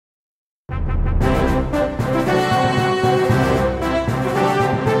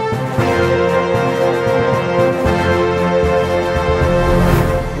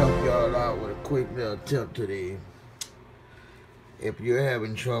tip today. If you're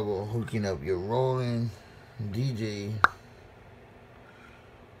having trouble hooking up your Roland DJ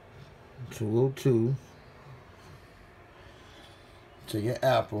 202 to your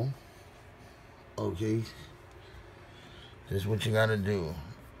Apple, okay, this is what you gotta do.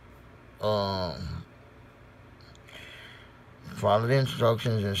 Follow the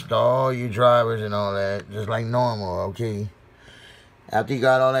instructions, install your drivers and all that, just like normal, okay? After you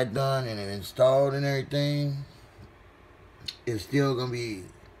got all that done and installed and everything, it's still gonna be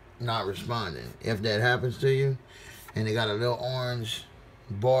not responding. If that happens to you, and they got a little orange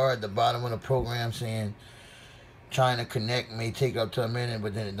bar at the bottom of the program saying trying to connect may take up to a minute,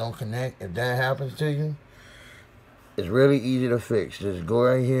 but then it don't connect. If that happens to you, it's really easy to fix. Just go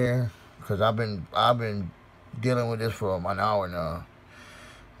right here, because I've been dealing with this for an hour now.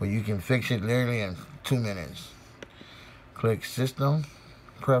 But you can fix it literally in 2 minutes. Click System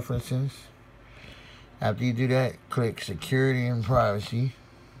Preferences. After you do that, click Security and Privacy.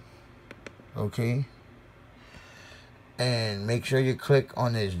 Okay. And make sure you click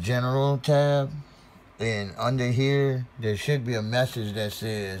on this General tab. And under here, there should be a message that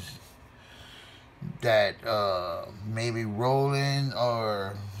says that maybe Roland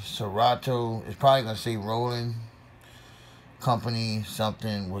or Serato, it's probably going to say Roland Company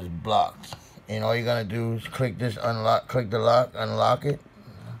something was blocked. And all you got to do is click this unlock, click the lock, unlock it.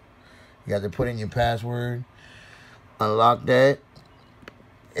 You have to put in your password, unlock that,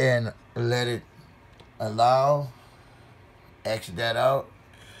 and let it allow, exit that out,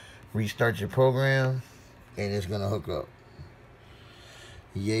 restart your program, and it's going to hook up.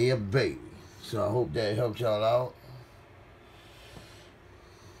 Yeah, baby. So I hope that helped y'all out.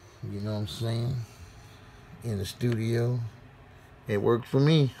 You know what I'm saying? In the studio. It worked for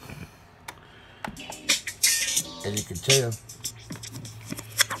me. As you can tell.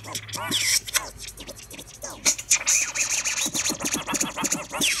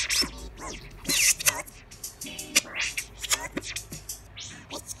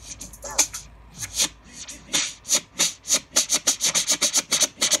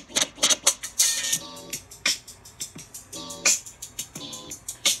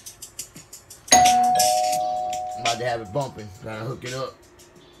 I'm about to have it bumping. Gotta hook it up.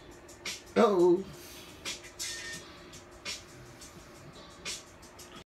 Oh.